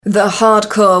The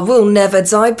Hardcore Will Never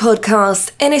Die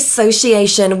podcast in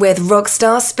association with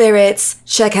Rockstar Spirits.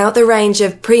 Check out the range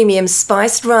of premium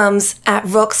spiced rums at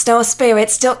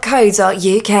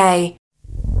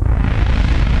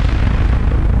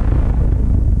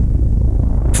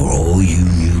rockstarspirits.co.uk. For all you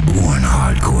newborn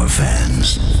hardcore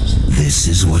fans, this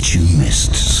is what you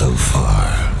missed so far.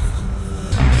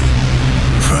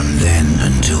 From then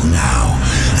until now,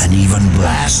 and even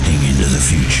blasting into the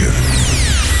future,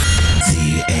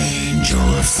 the Angel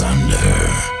of Thunder.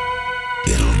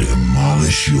 It'll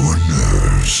demolish your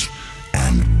nerves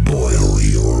and boil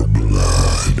your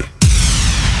blood.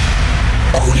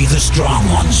 Only the strong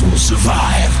ones will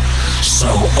survive, so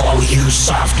all you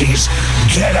softies,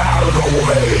 get out of the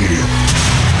way!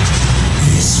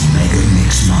 This mega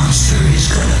mix monster is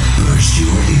gonna burst your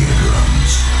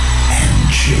eardrums and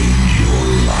change your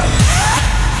life.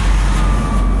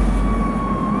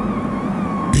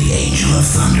 The Angel of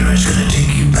Thunder is gonna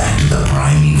take you back to the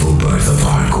primeval birth of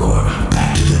hardcore,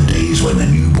 back to the days when the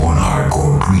newborn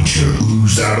hardcore creature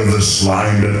oozed out of the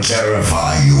slime to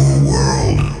terrify your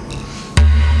world.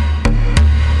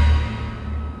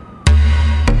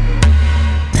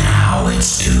 Now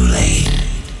it's too late.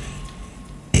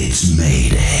 It's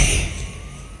Mayday.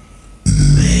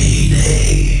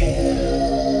 Mayday.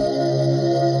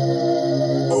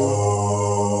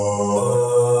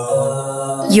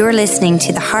 You're listening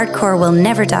to the Hardcore Will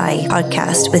Never Die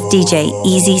podcast with DJ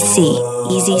Easy C.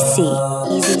 Easy C.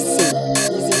 Easy C.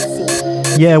 Easy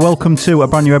C. Yeah, welcome to a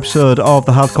brand new episode of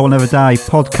the Hardcore Will Never Die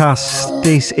podcast.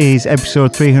 This is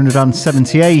episode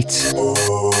 378.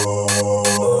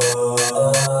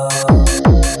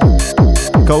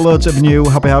 Got loads of new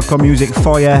happy hardcore music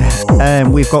for you.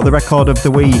 We've got the record of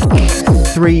the week,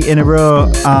 3 in a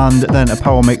row, and then a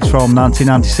power mix from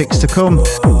 1996 to come.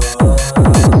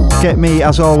 Get me,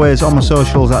 as always, on my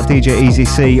socials at DJ Easy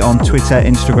C on Twitter,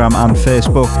 Instagram and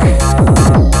Facebook.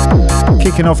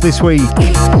 Kicking off this week,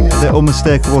 the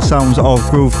unmistakable sounds of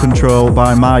Groove Control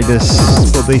by Midas,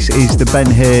 but this is the Ben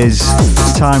Hayes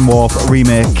Time Warp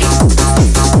remake.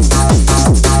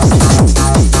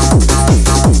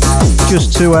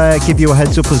 Just to give you a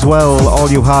heads up as well, all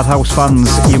you Hard House fans,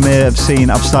 you may have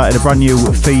seen I've started a brand new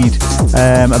feed,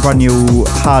 a brand new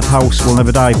Hard House Will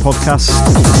Never Die podcast.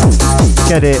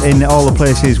 Get it in all the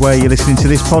places where you're listening to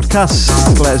this podcast.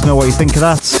 Let us know what you think of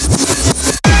that.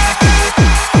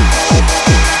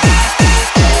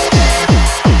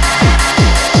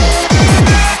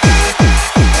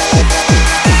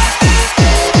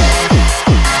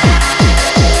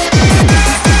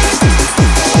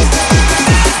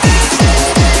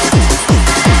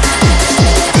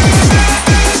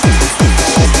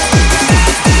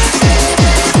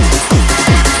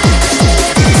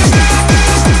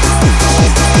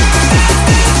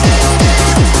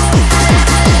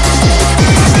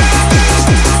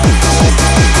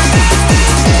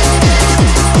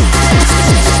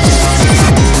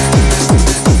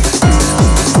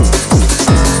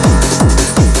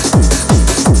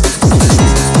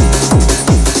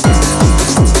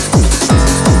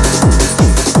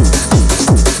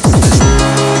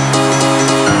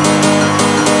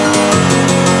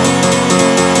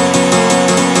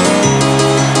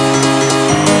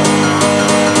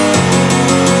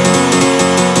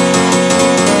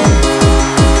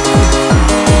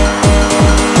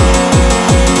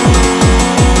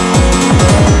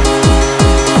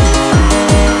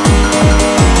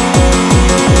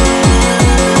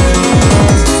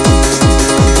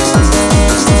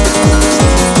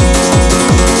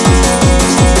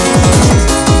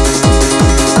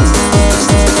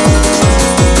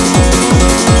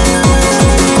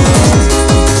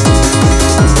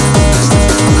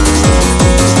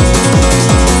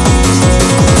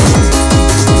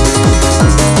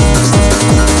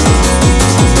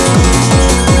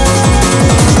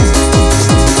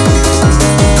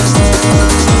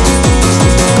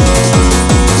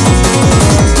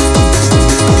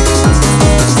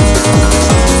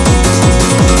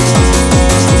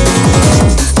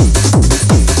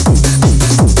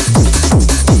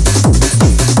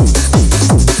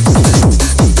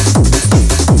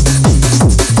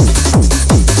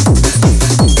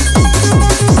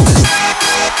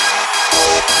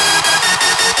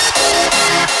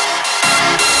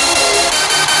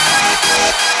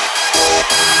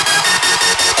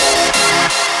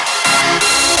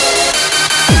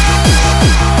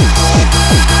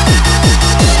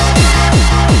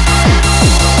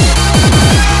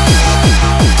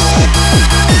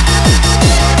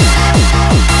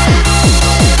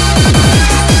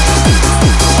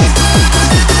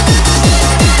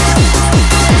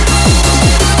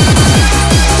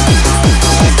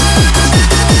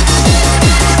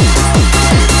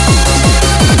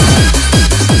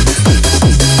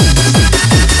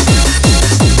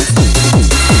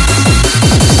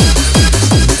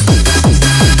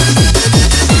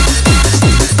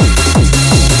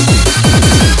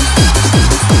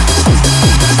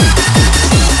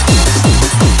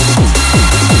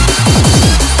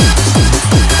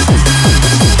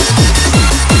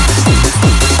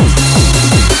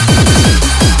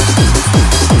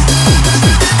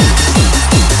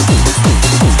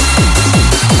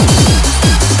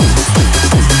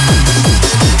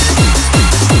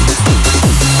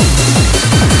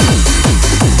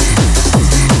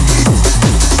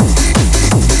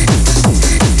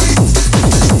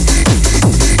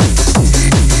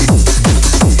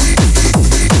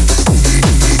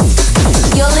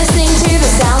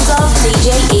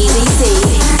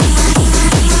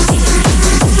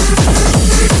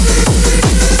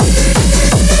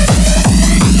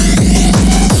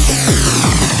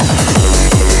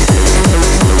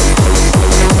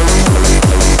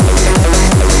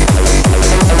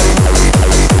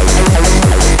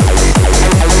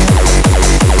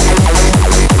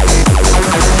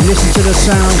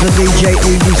 sounds of DJ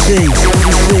EDC.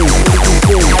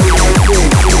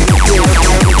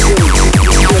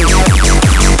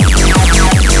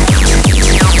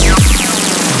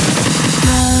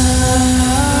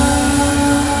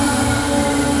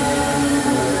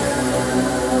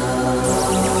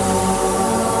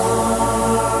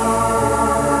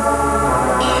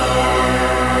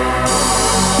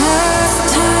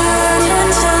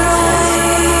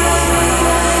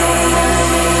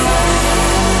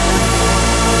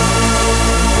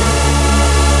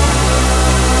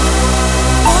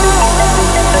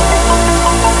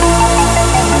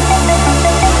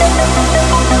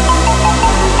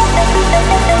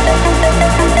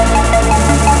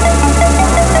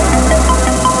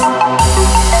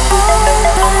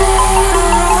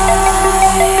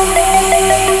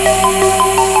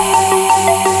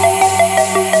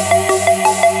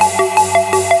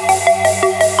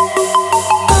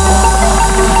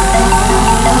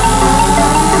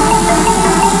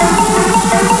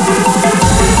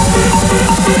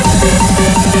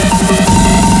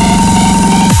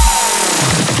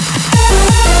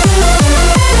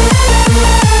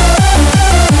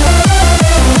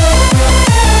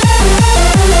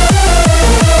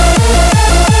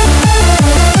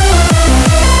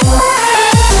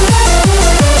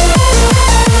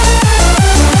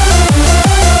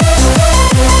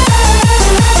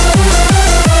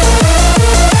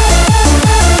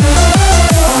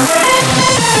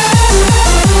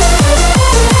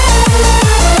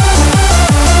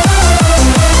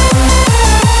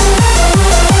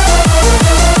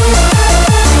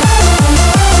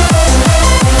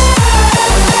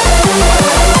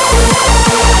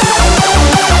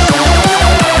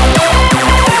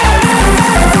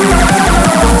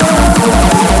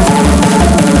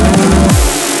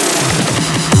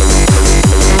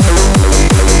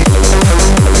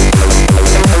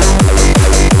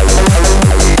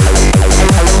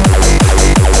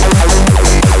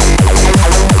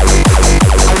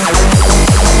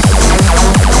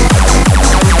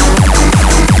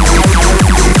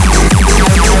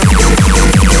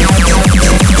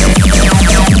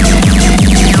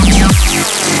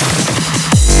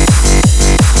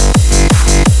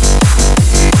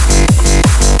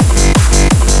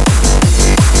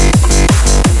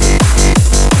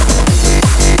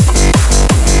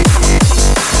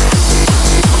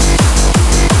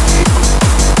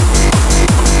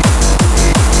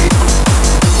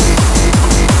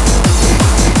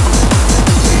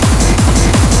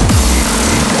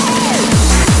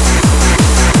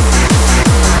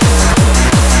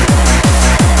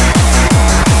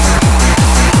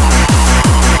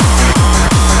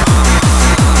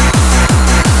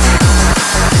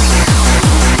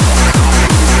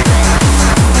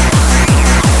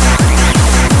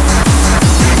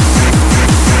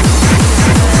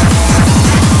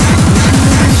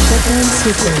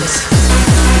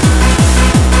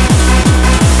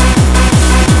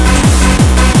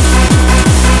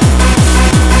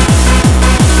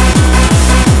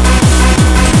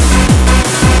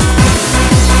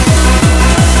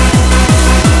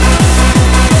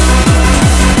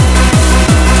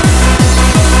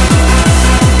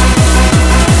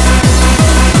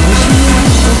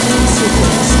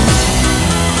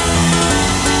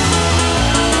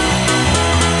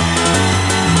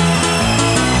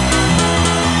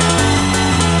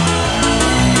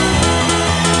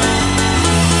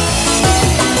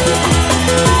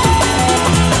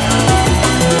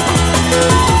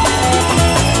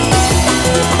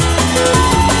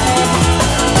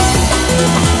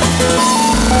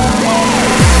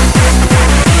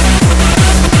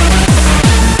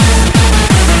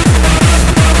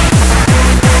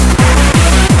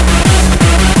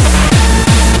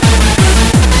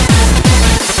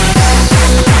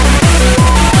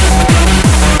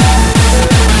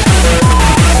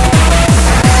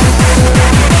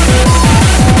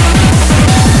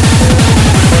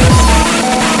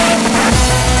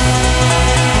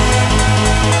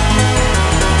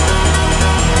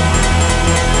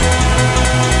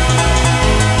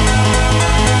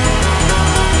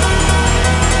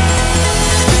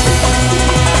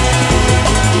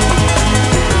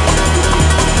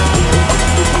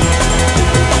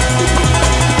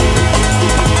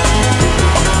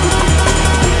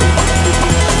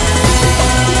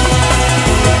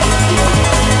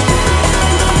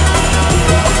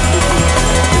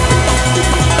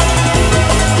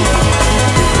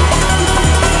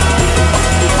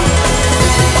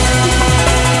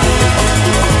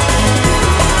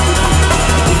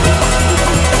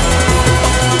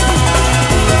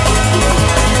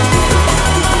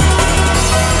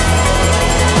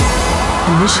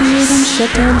 Initiating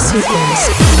shutdown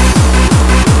sequence.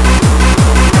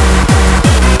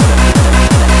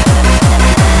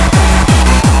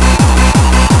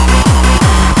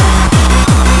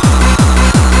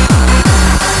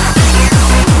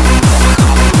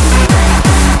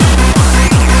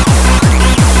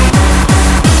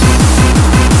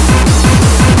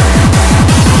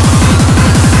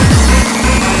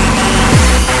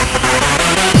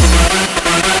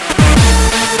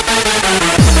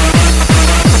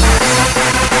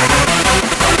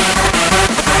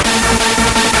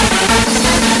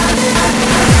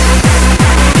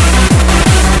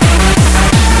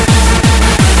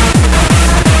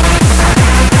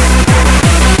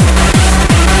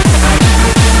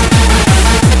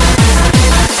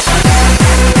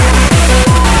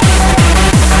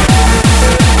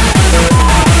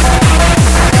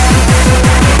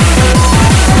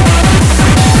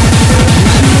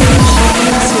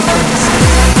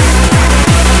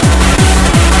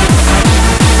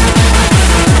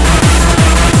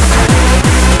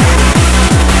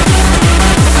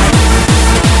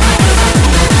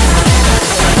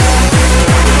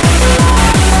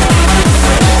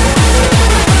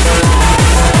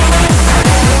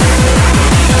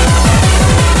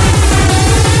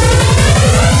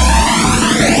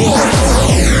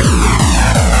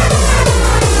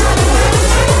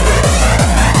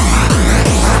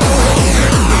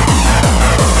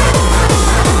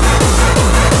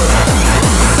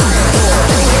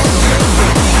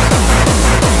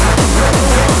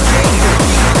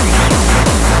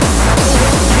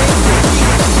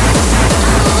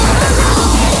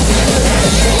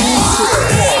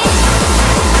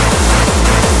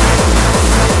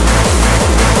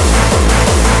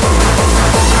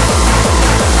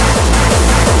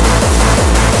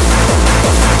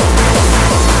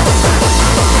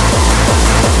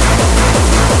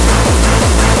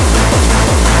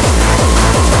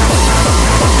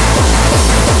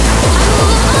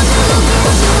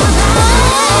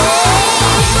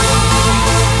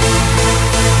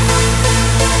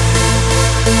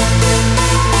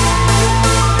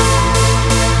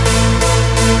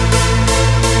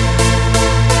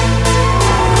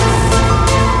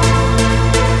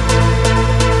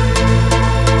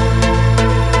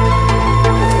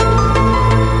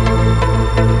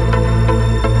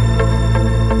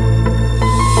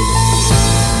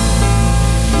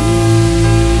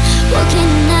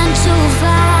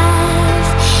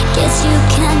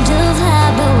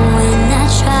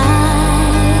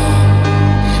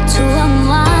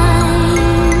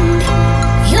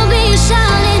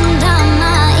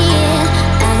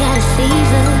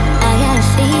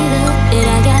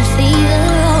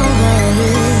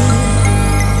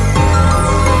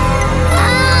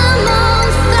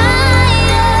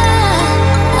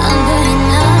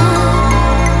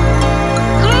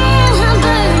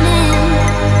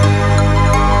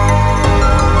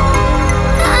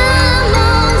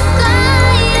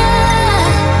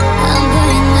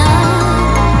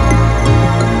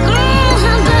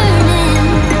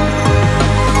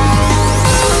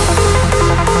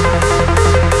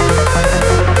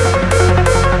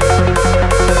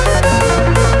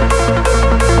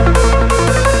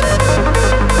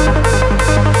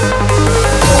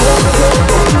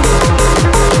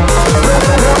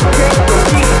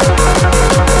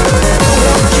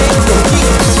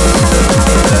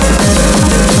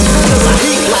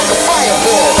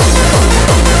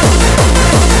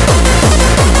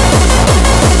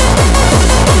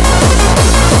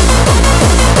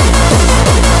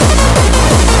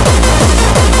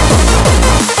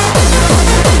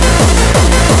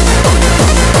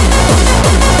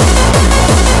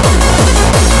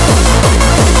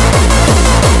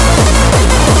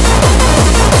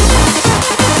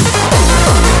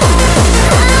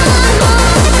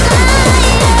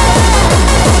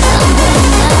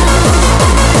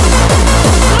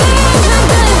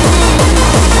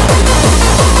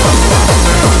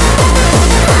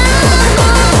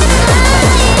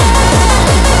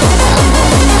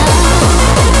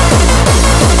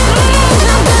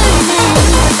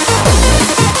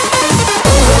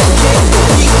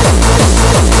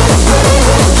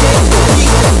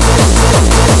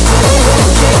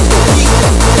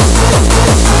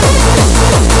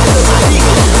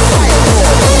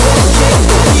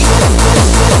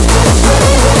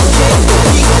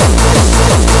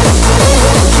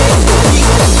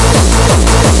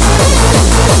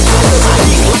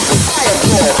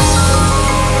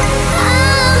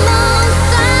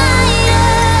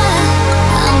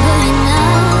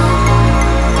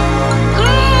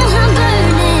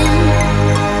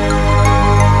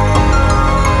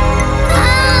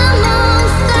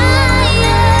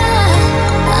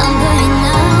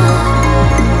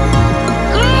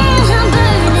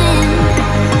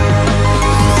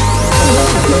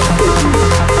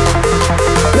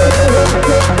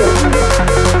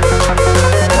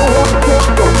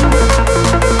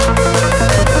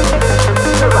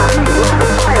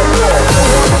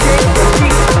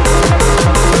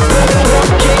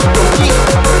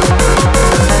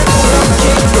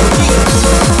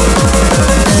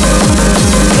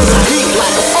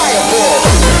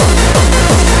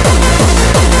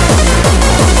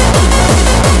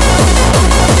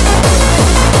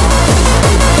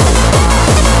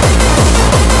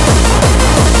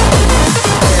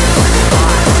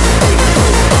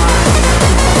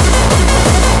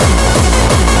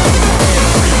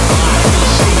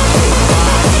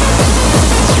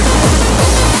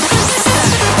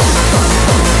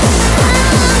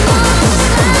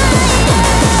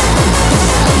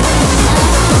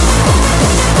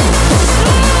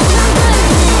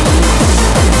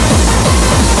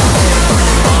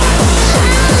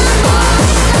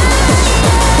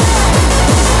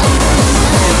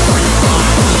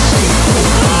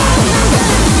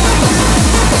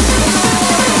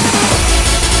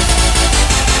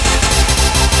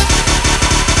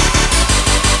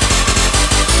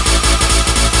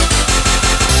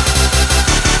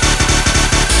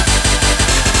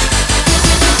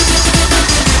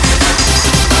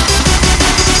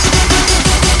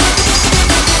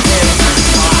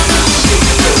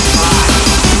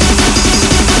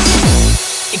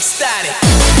 Ecstatic.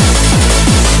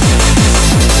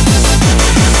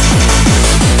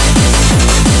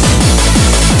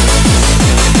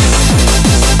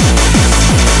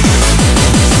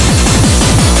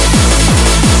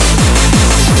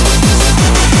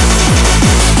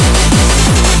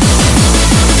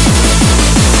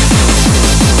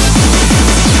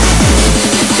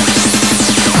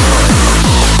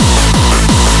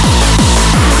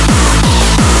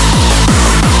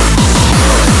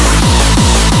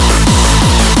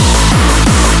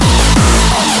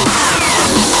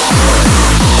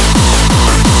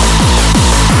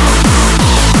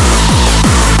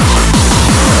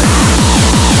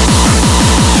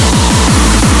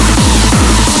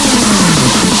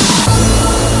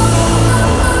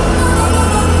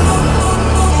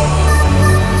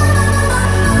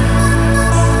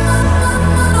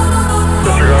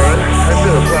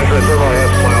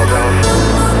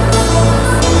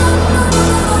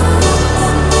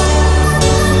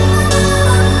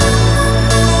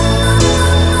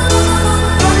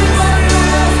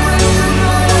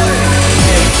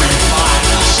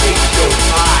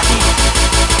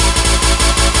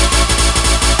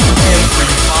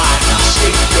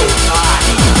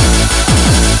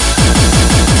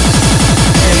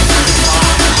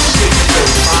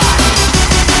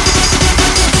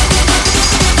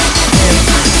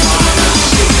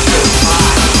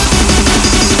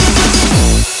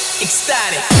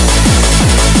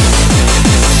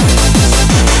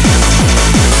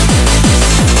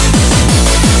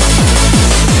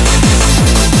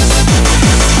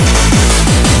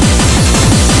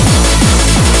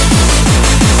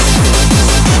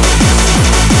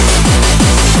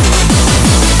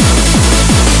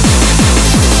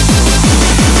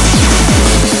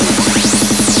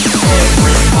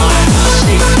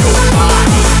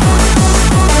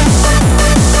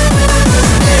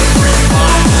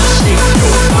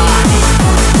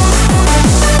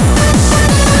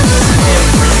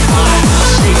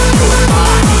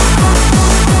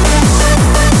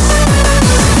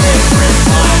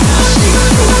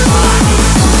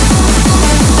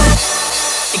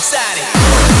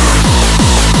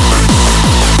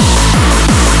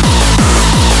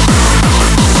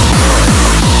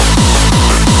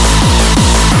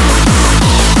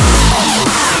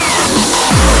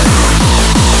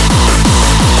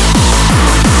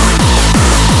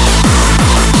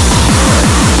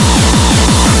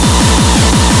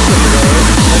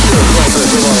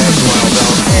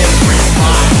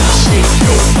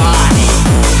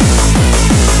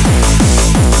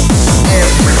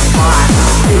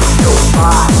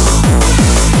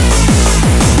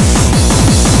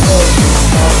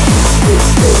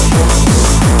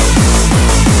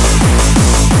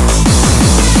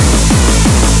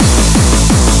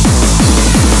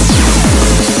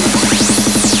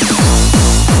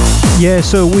 Yeah,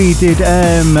 so we did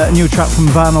a new track from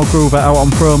Vinyl Groover out on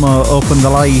promo, Open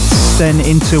the Lights, then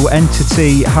into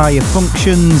Entity, Higher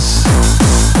Functions,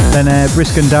 then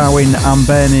Brisk and Darwin and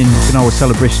Burning. You can always tell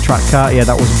a Brisk track, can't you?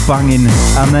 That was banging.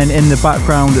 And then in the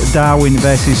background, Darwin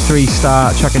versus 3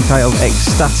 Star, track entitled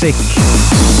Ecstatic.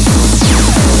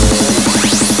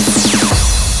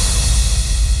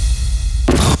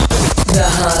 The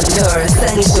Hardcore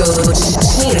Essentials,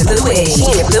 Tune of the Week.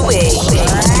 Tune of the Week.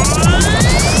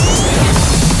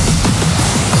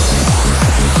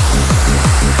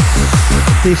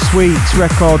 This week's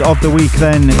record of the week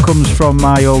then comes from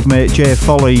my old mate Jay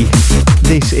Foley.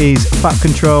 This is Fat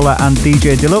Controller and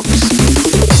DJ Deluxe.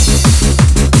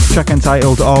 Track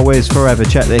entitled Always Forever.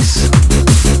 Check this.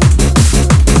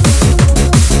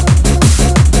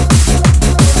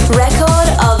 Record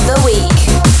of the week.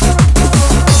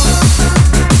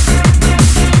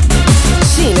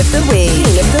 Tune of the week.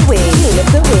 Tune of the week. Tune of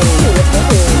the week. Tune of the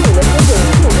week. Tune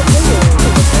of the week.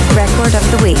 Record of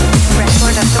the week.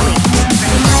 Record of the week.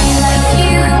 I love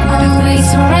you always,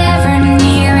 forever,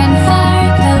 near and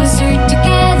far, closer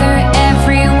together,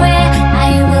 everywhere.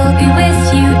 I will be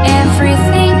with you,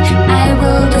 everything I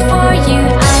will do for you.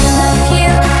 I love you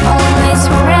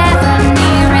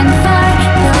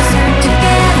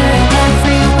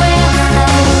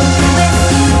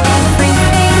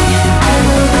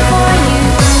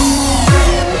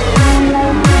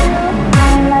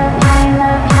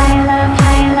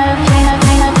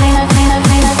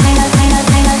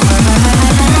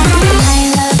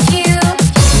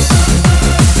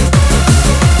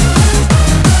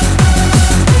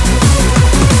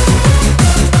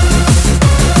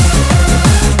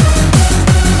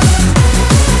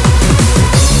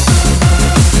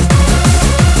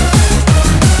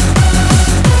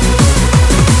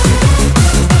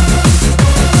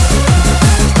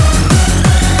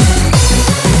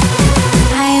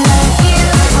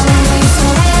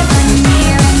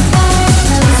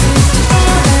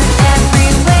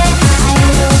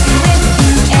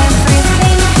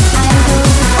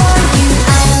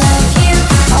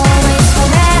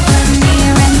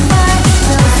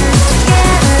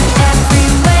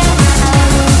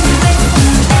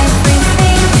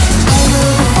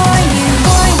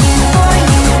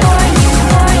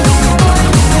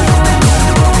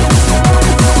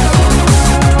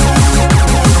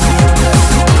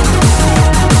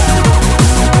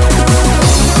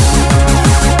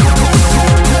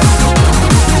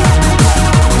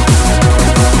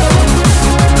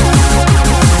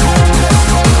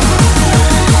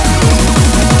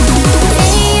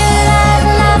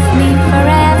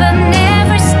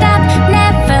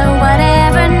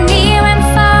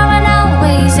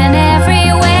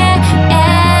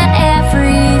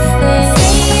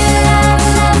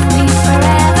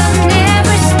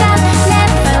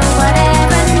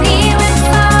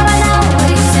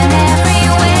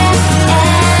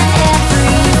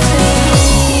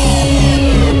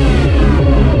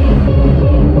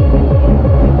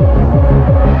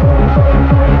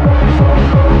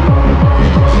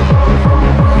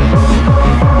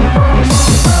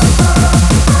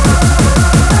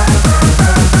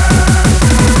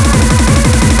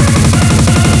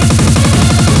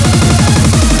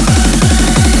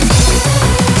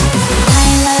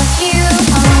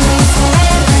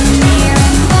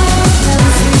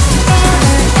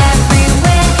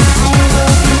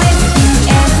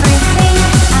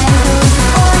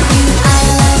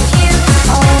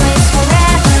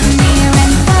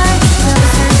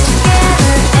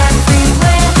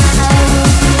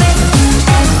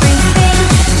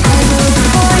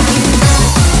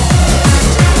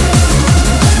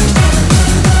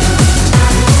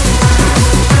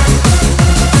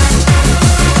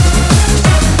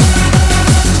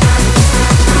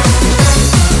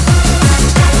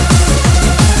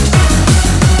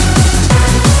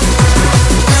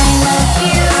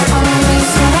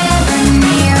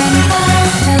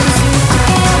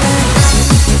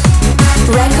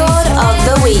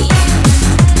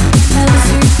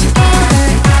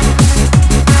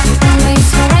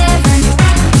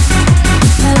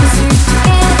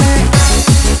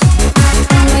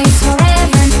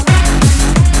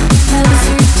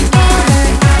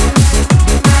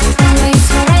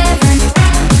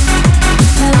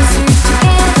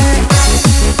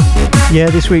Yeah,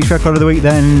 this week's record of the week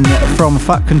then from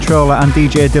Fat Controller and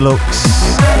DJ Deluxe.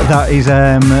 That is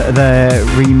their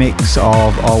remix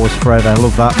of Always Forever. I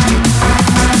love that.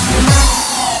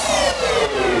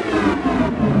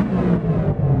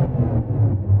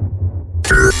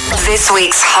 This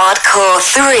week's Hardcore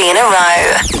 3 in a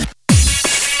row.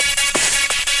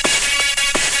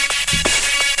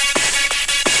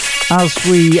 As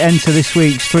we enter this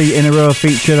week's 3 in a row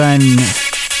feature then,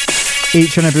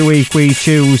 each and every week we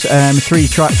choose 3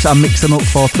 tracks and mix them up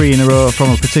for 3 in a row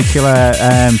from a particular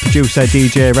producer,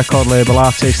 DJ, record label,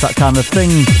 artist, that kind of thing.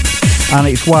 And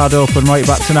it's wide open right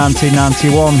back to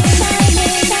 1991.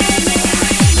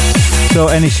 So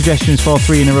any suggestions for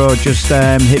 3 in a row, just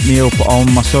hit me up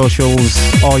on my socials,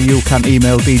 or you can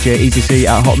email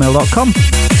djeasyc@hotmail.com.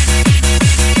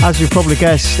 As you've probably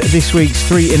guessed, this week's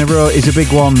 3 in a row is a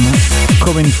big one,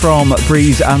 coming from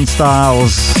Breeze and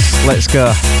Styles. Let's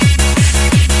go.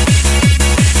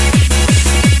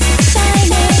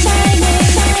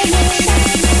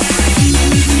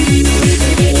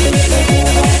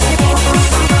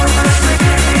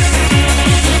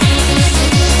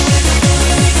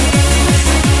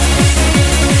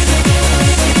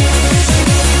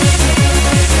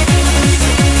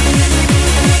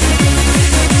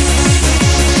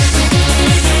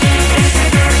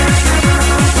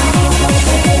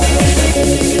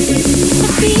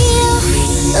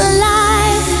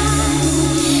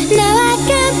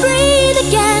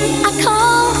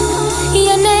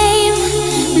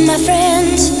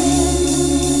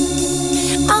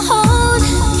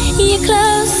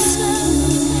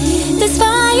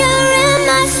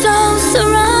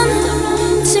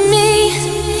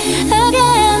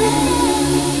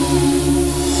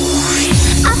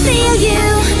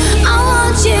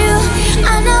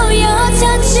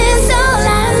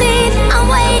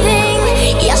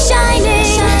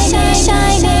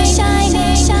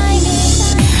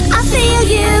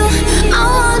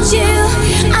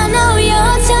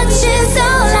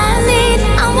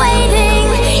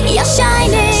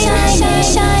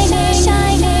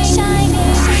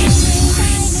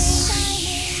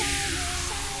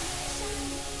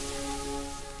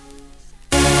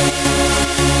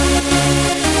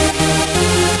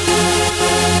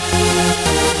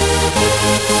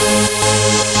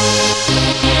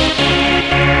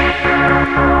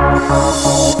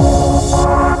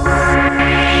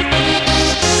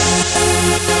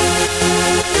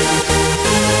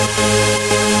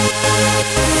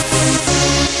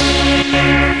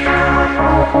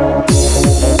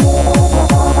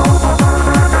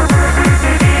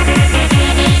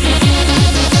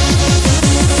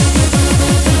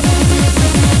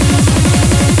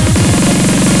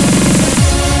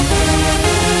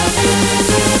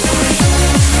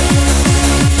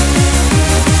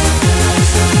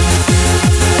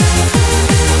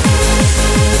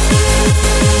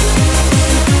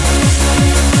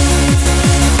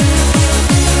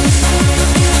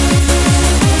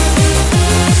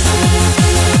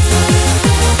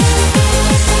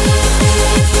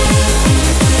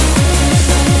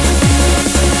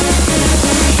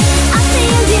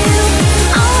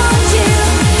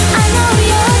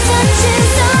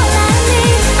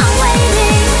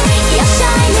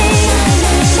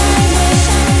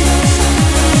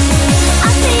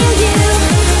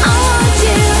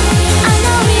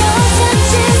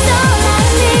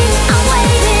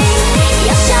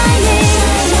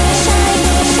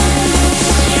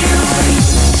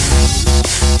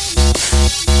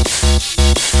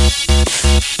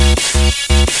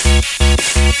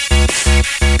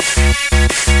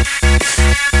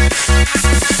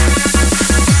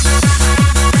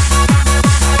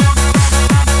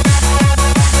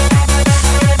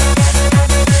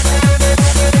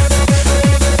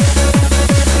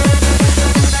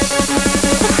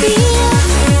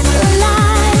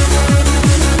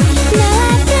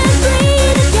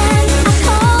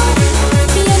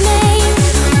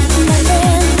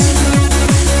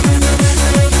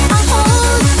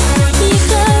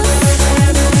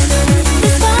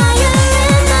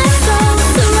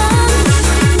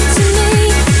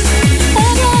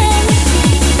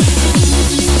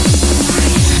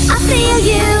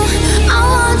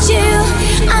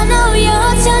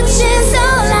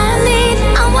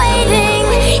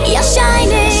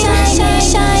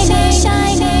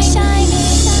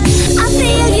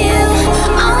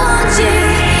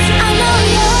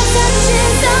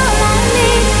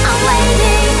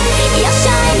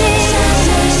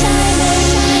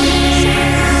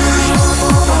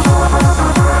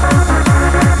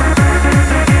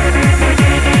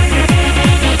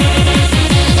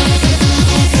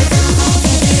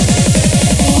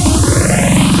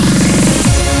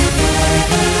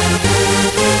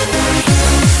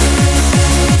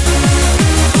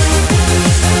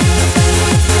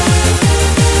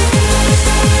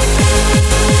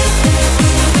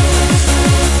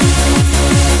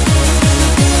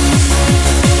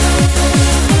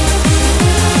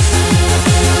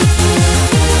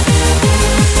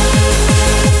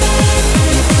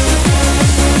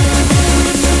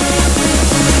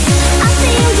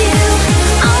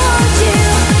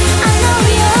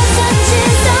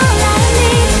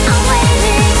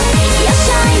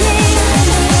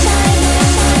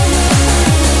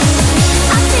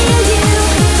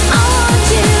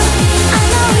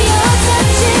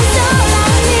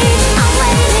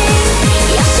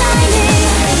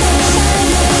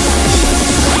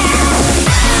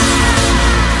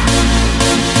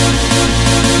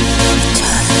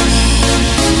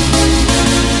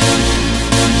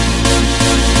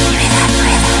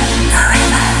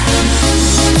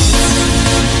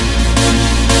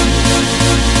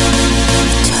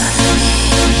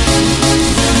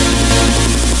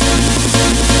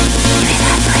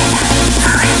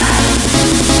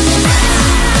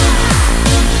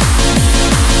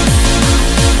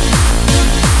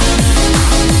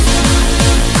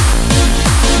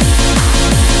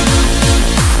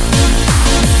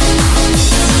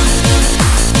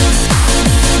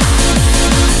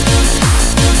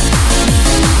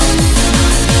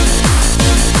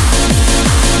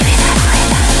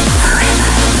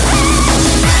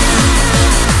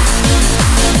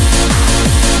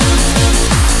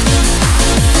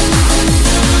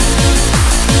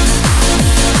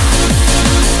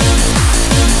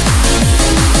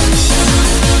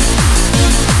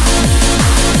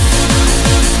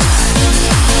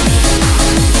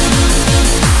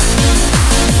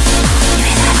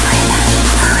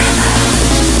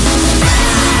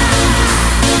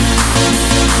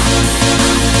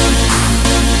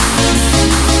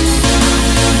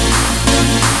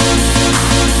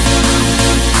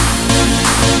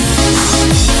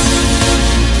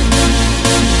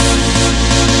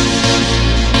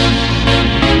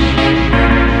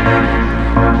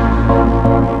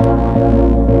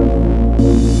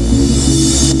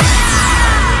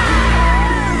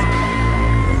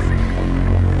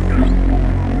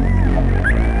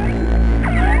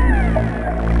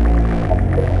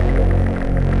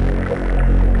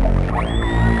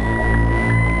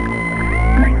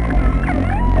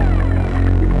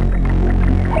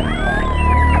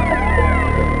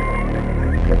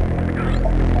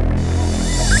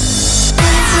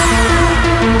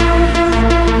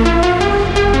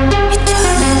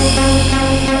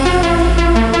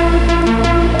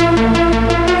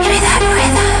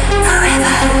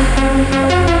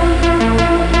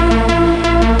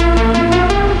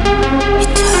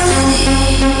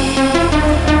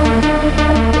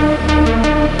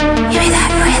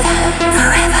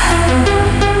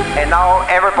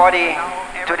 everybody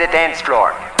to the dance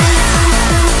floor.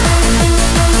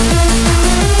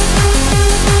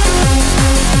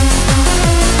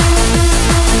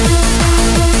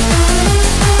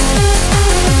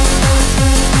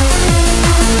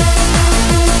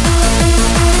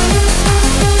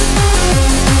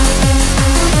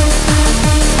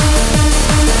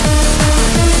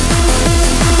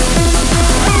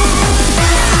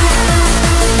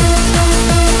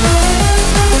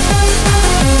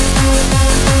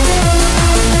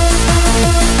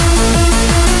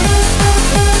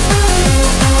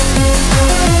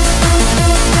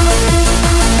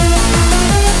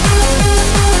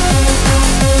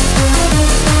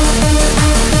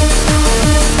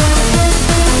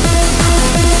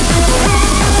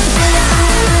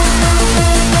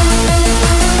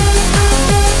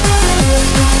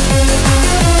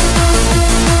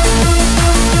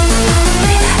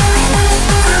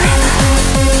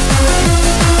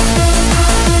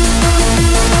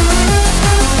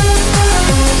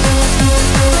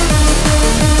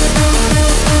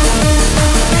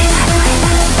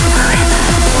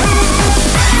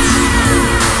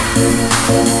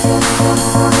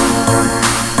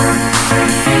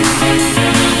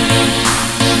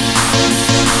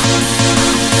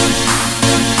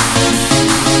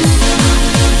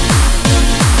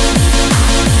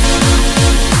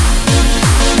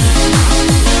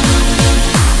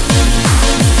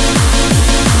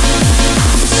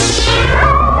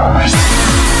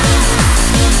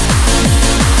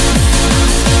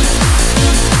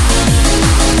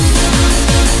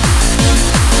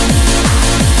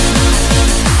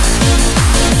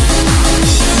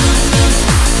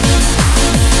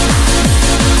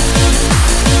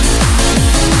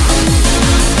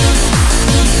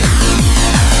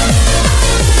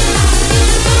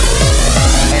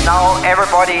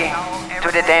 Everybody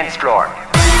to the dance floor.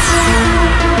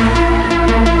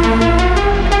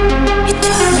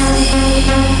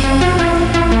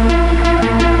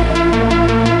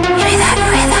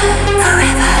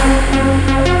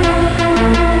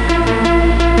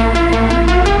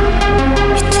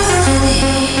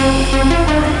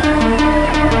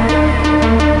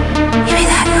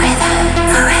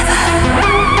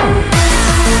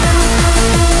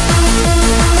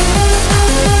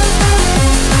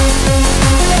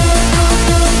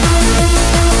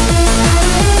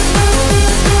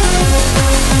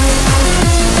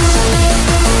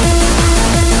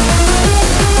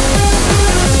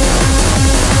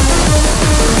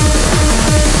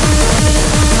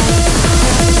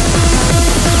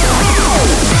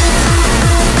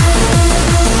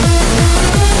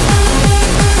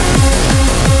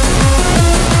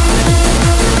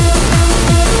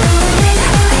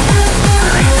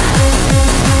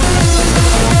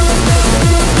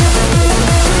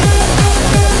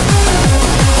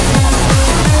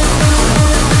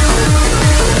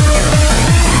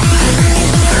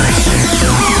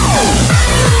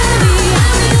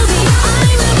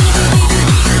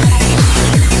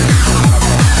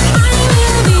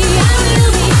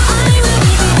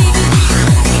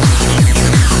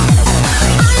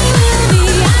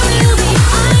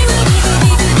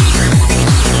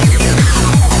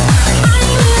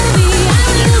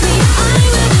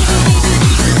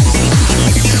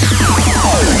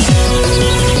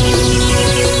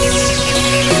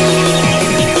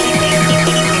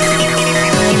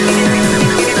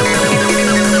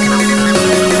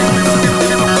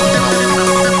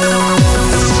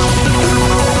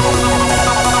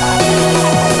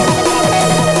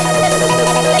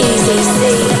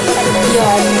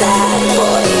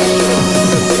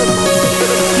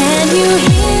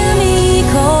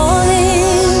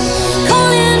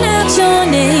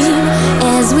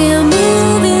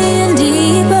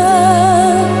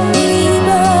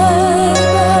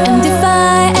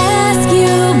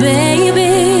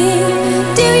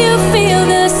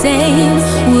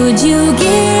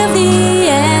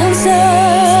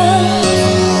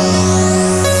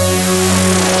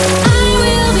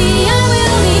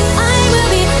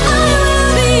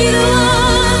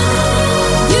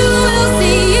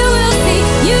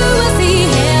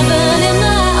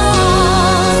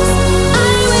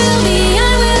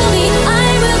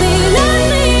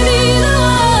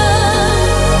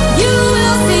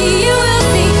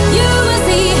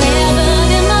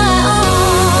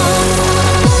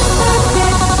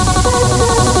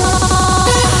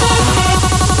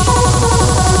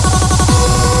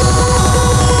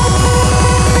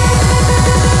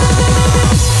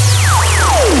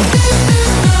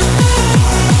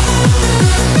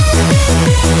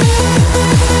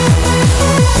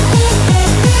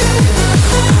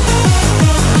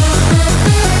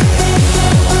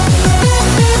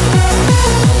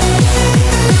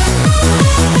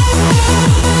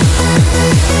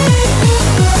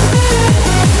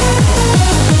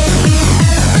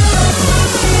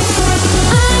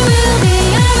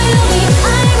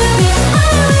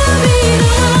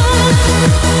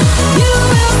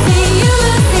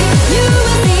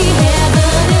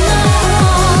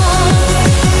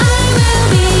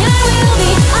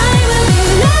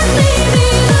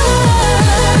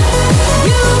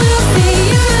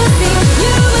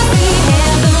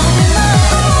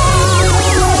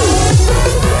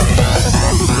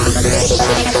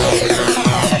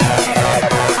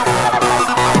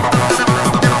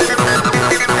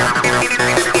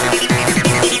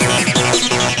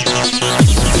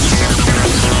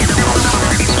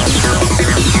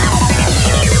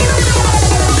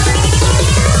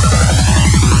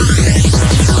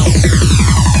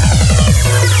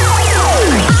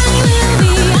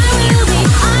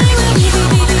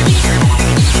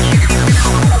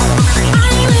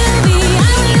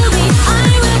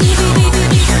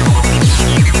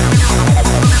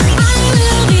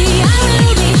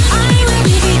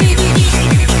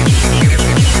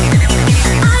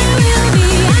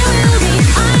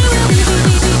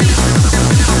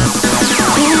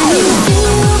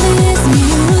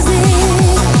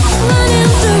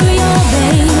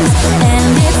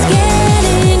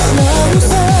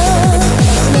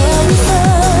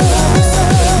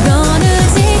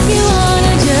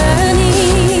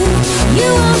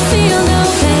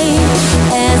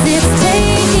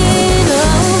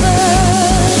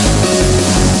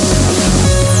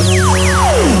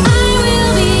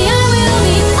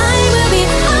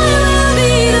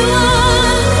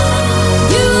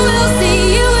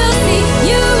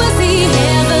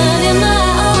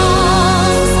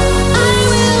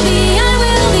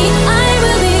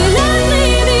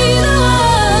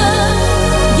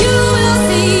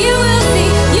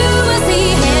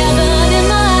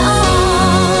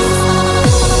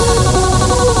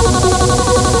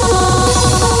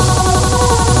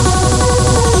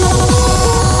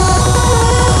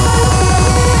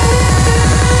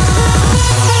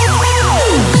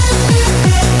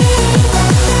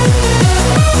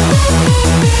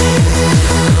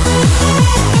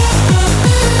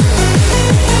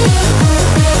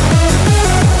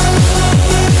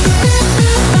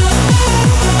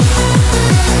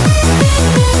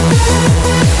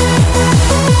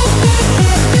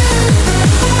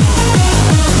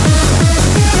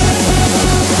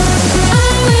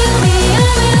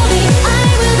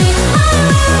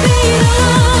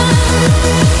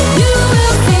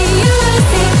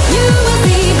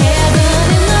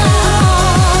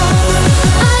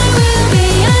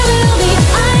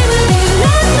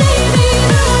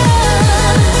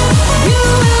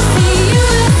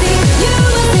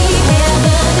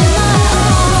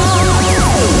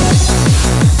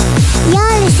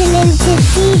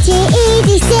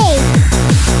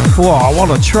 Whoa, what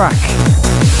a track.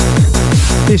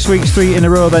 This week's 3 in a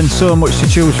row, then so much to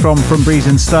choose from Breeze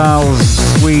and Styles.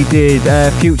 We did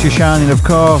Future Shining, of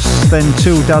course, then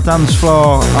 2 Da Dance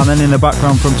Floor, and then in the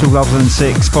background from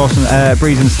 2006,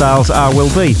 Breeze and Styles, I Will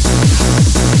Be.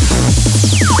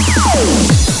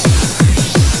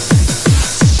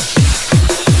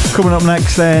 Coming up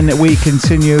next then, we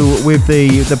continue with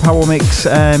the Power Mix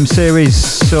series,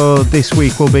 so this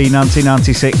week will be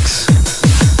 1996.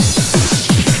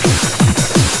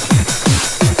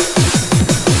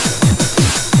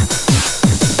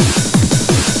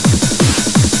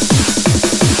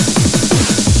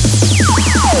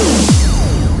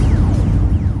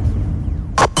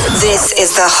 This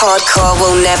is the Hardcore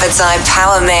Will Never Die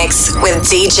Power Mix with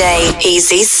DJ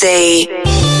Easy C.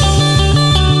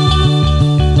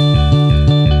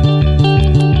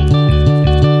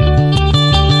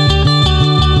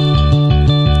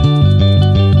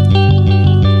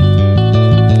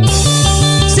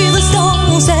 See the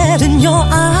storm set in your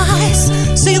eyes,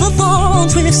 see the thorn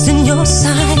twist in your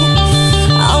side.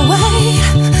 I'll wait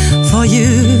for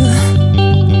you.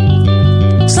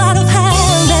 Sleight of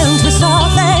hand and twist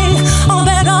of fate, on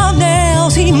bed of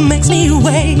nails he makes me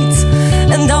wait,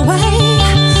 and I'll wait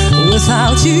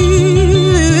without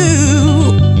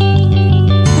you,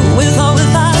 with or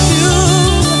without you,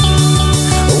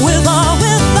 with or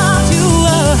without you.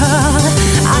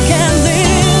 I can't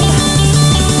live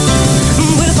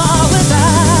with or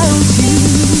without you,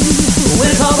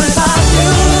 with or without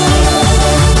you,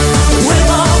 with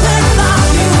or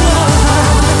without you.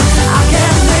 I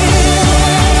can't live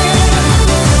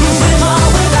with or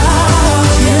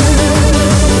without you,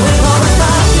 with or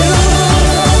without you,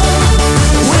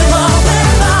 with or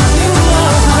without you.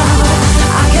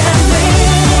 I can't live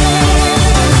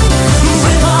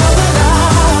with or without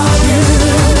you.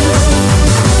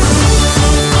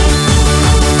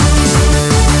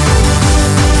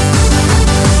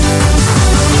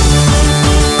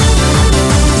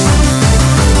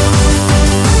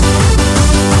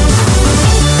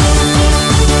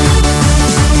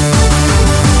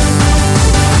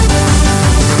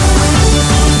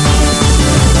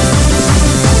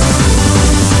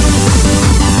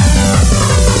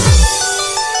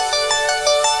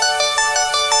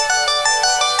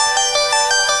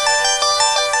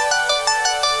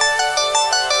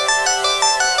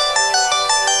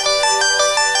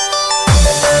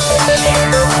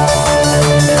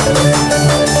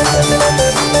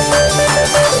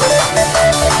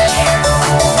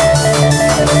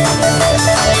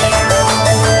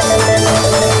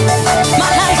 My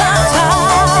hands are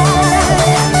tied,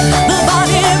 the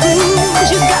body moves,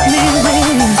 you got me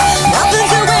wings, nothing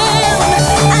to win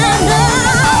and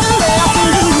nothing left to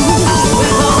lose.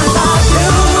 With or without you,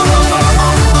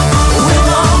 with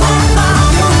or without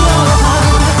you,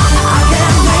 I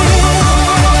can't live.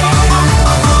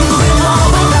 With or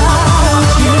without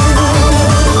you, with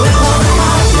or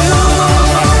without you,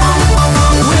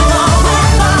 with or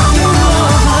without you,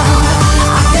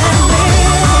 I can't live.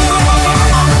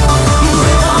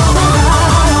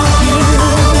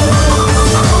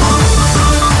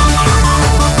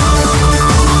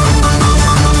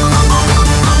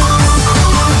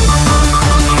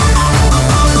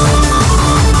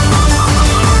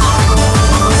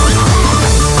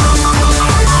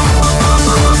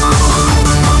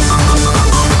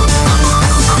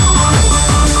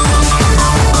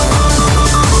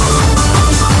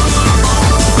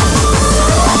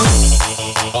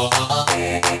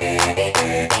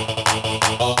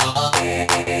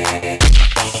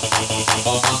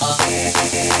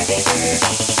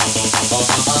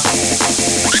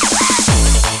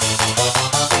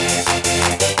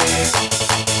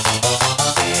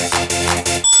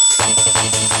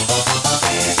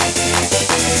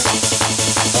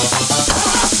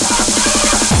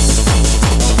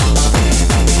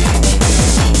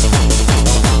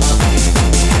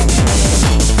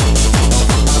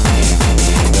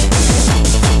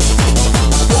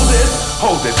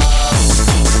 Hold it.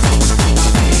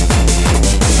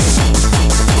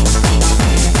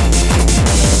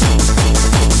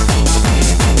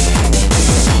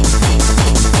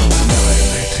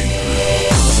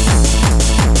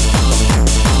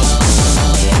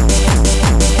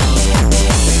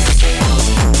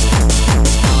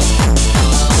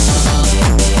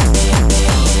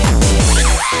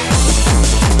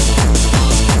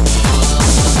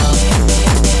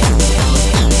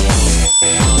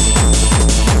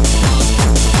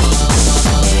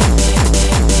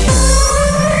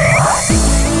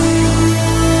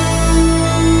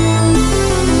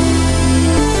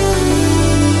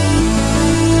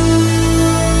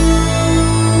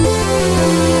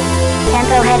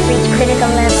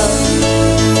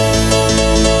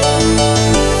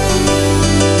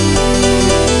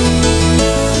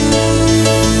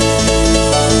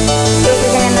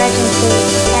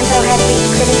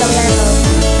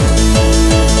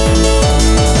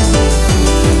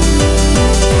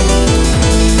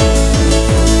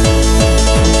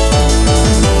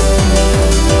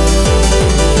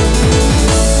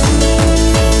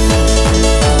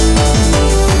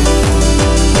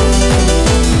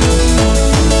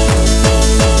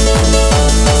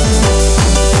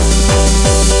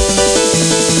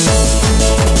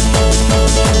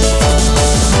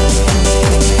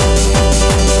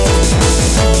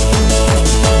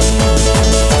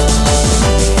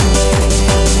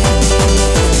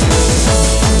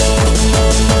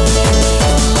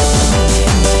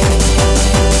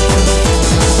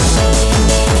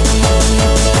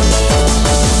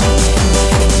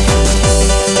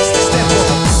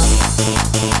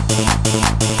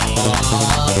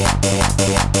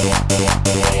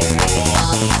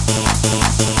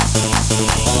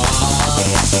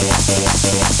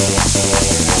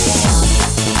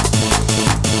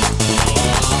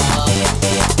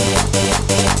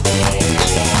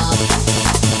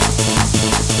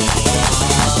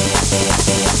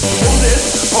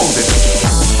 on, baby.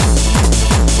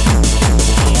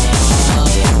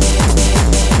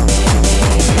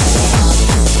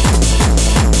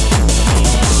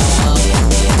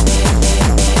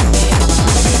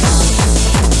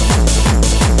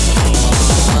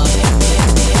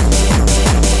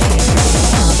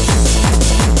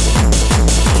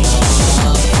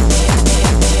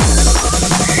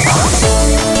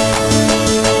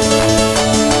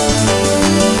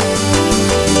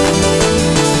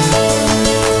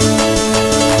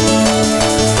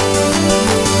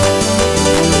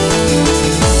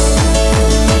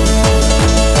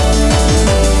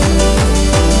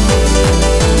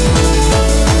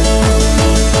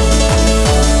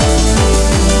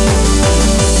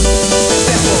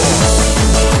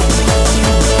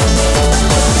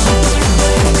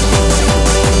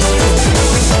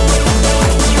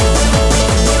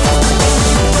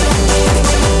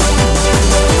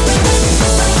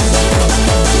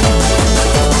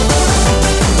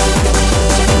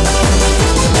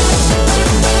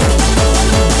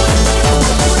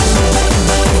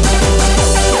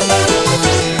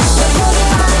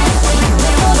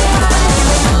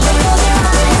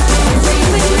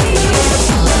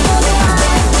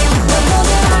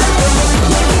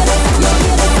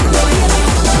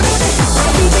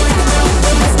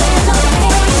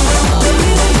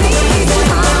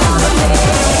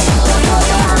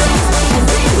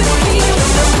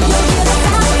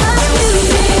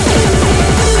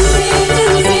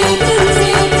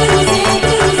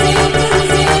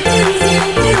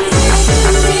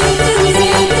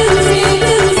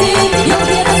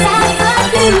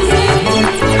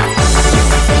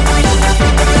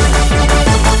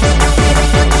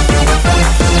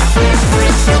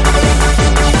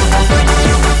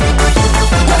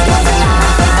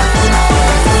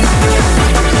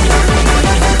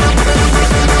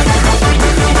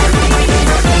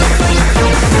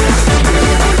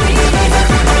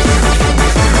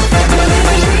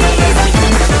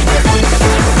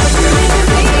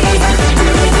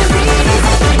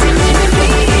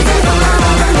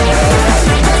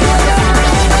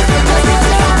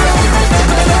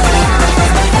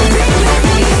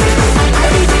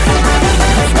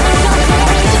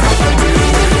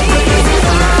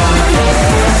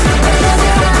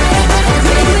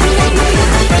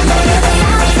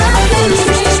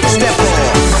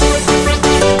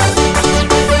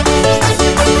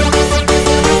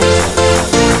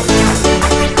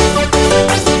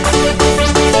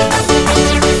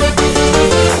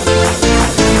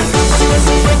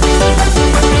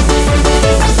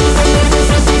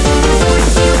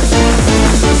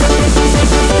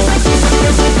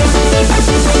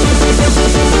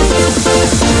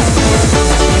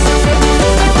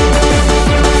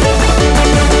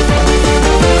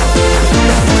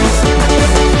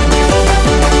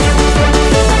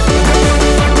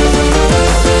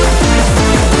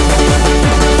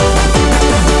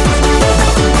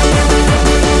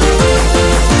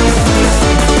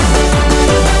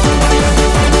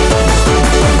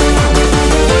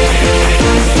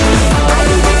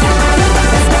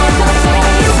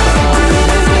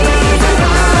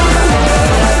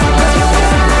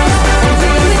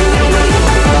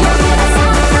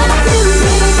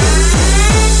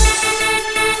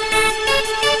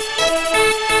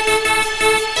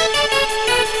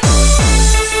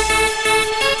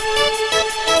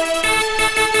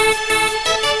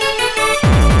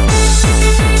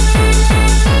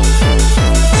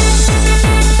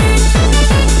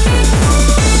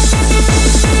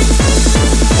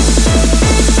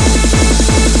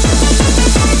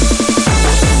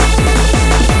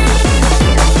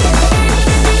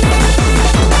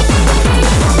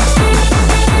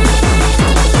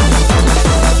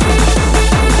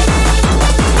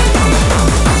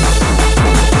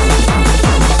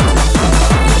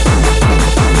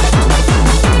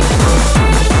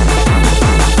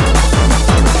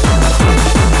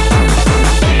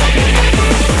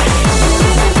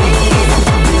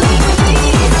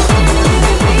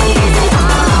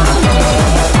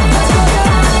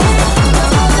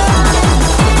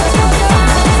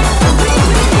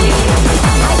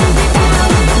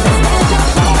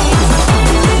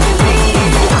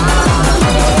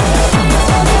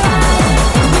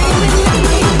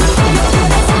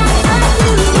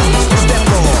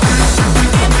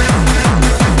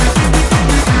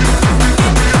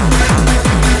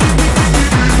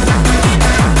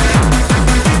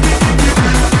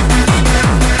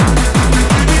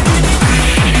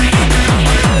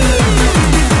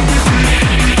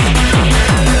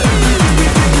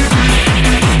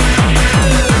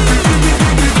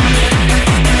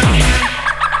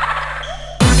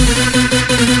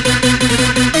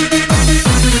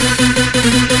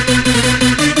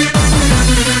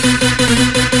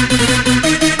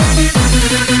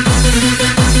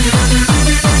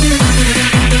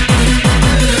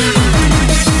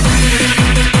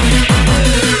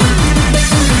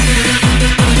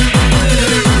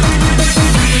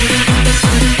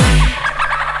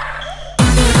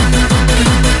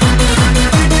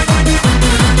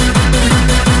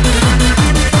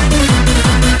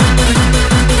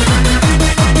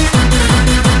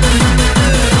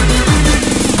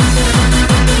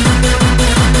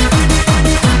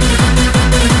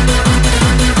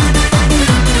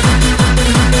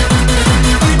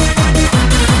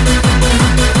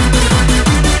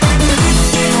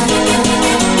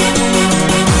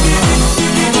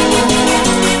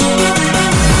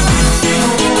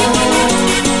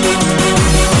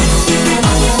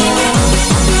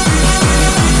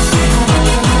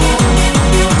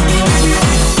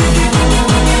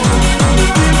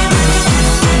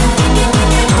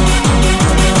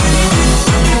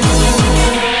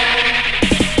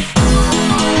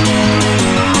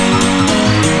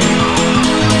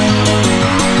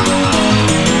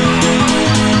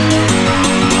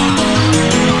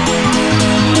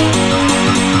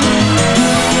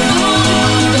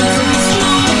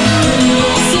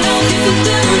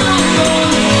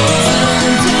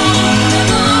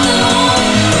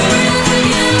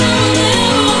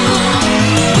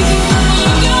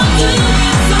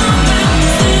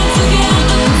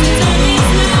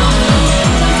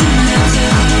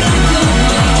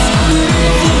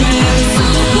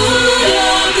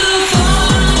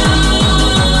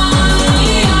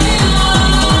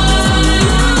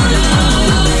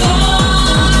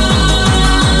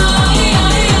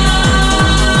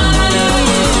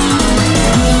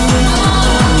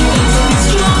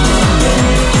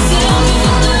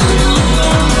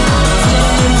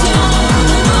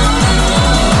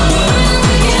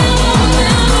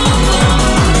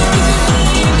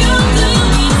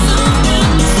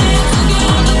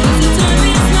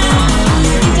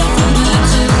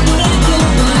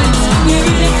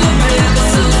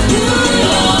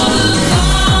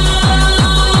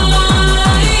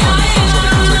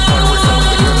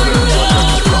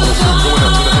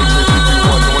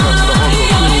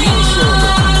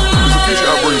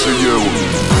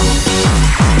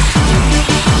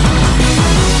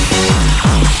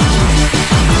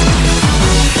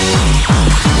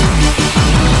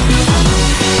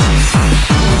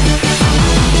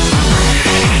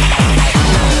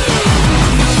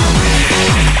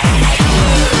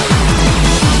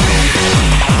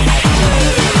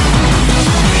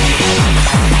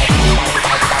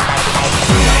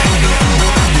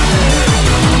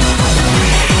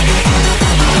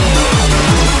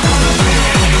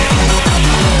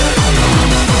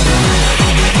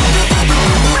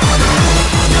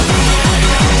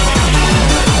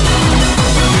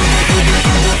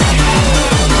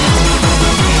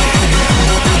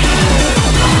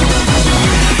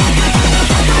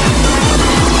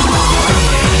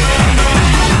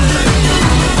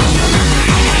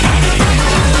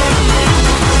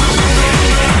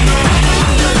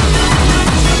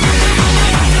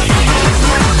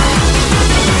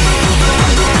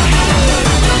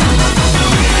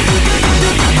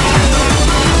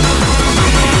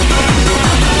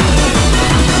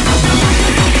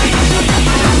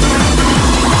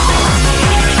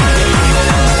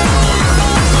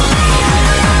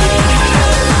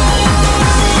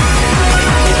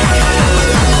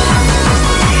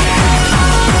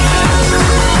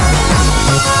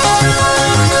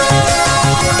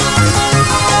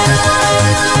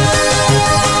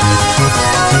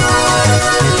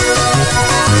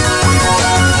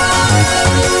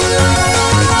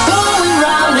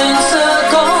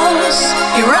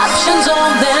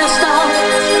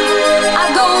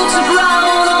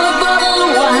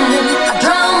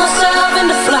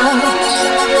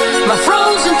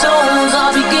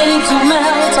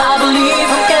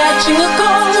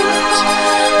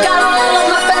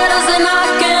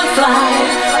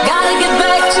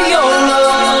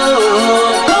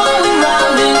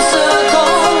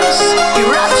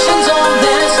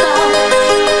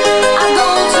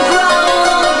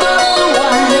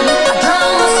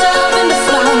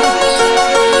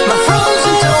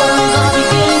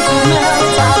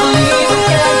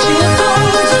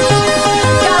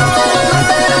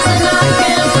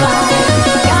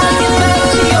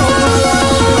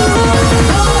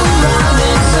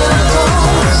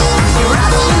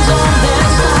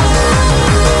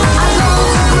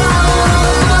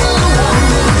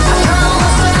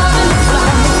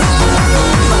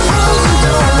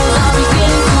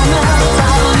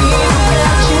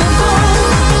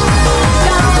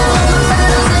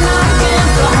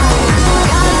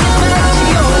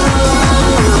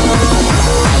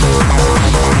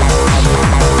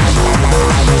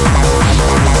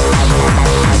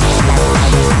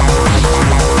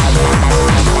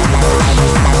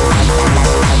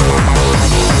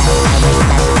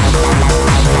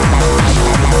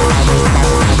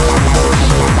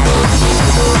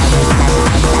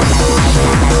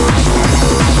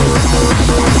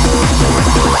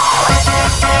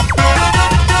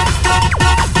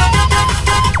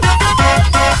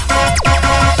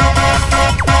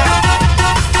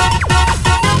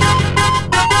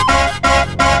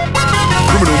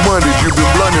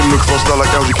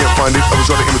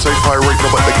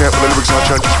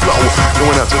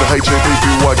 Going out to the HAPPY,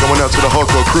 going out to the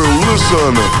hardcore crew.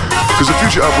 Listen, cause the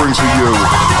future I bring to you.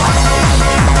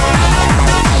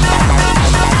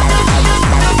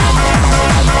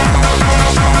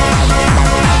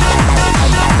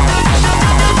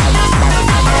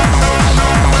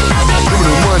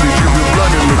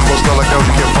 Style like ours,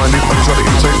 you can't find it. Others try to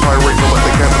imitate pirate, no but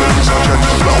they can't believe me, sound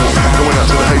charges low. Going out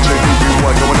to the HAPPY,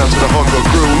 going out to the hardcore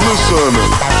crew. Listen,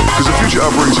 cause the future I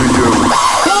bring to you.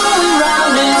 Going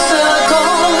round in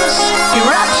circles,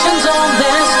 eruptions on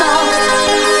their stuff.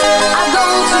 I go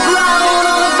to ground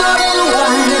on a burning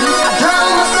wire. I drown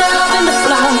myself in the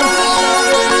flowers.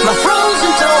 My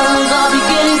frozen tones are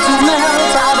beginning to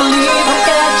melt. I believe I'm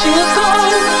catching a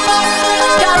cold.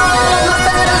 Got all of my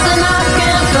feathers and I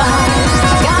can't fly.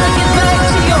 Gotta get back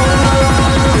to your love.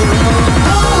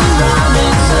 Going round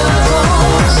in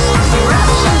circles,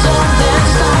 eruptions on their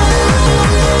stuff.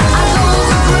 I go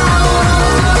to ground on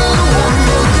a burning wire.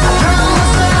 I drown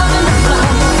myself in the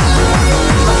flowers.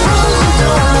 My frozen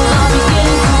tones are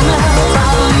beginning to melt. I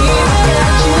believe I'm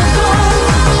catching a cold.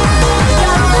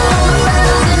 Got all of my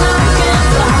feathers and I can't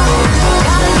fly.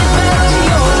 Gotta get back to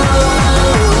your love.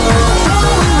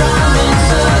 Going round in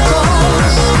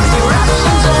circles,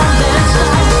 eruptions on their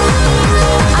stuff.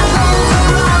 I go to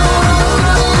ground on a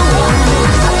burning wire.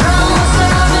 I drown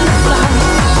myself in the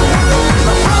flowers.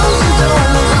 My frozen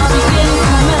tones are beginning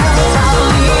to melt. I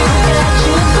believe I'm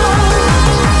catching a cold.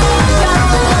 Got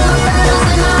all of my feathers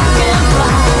and I can't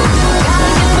fly. Gotta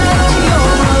get back to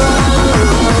your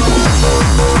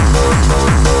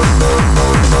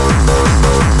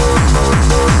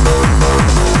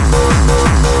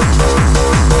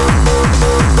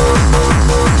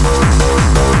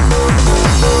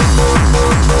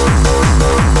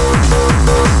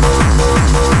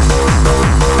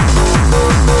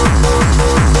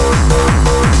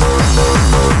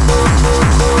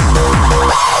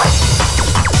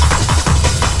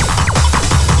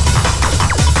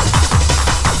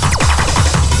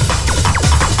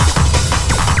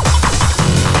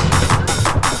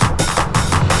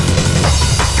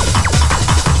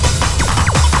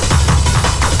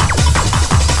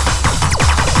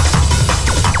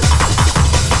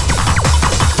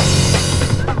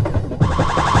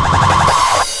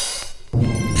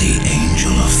The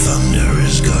angel of thunder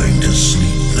is going to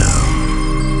sleep now.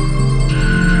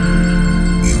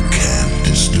 You can't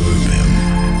disturb him,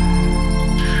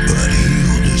 but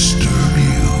he'll disturb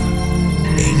you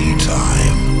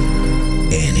anytime,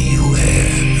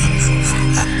 anywhere.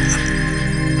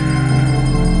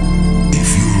 If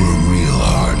you're a real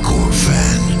hardcore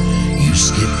fan, you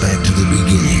skip back to the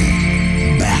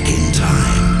beginning, back in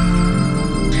time.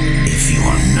 If you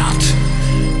are not,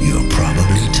 you're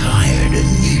probably tired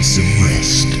and need some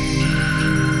rest.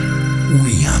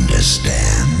 We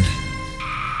understand.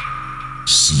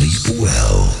 Sleep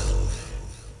well,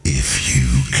 if you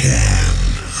can.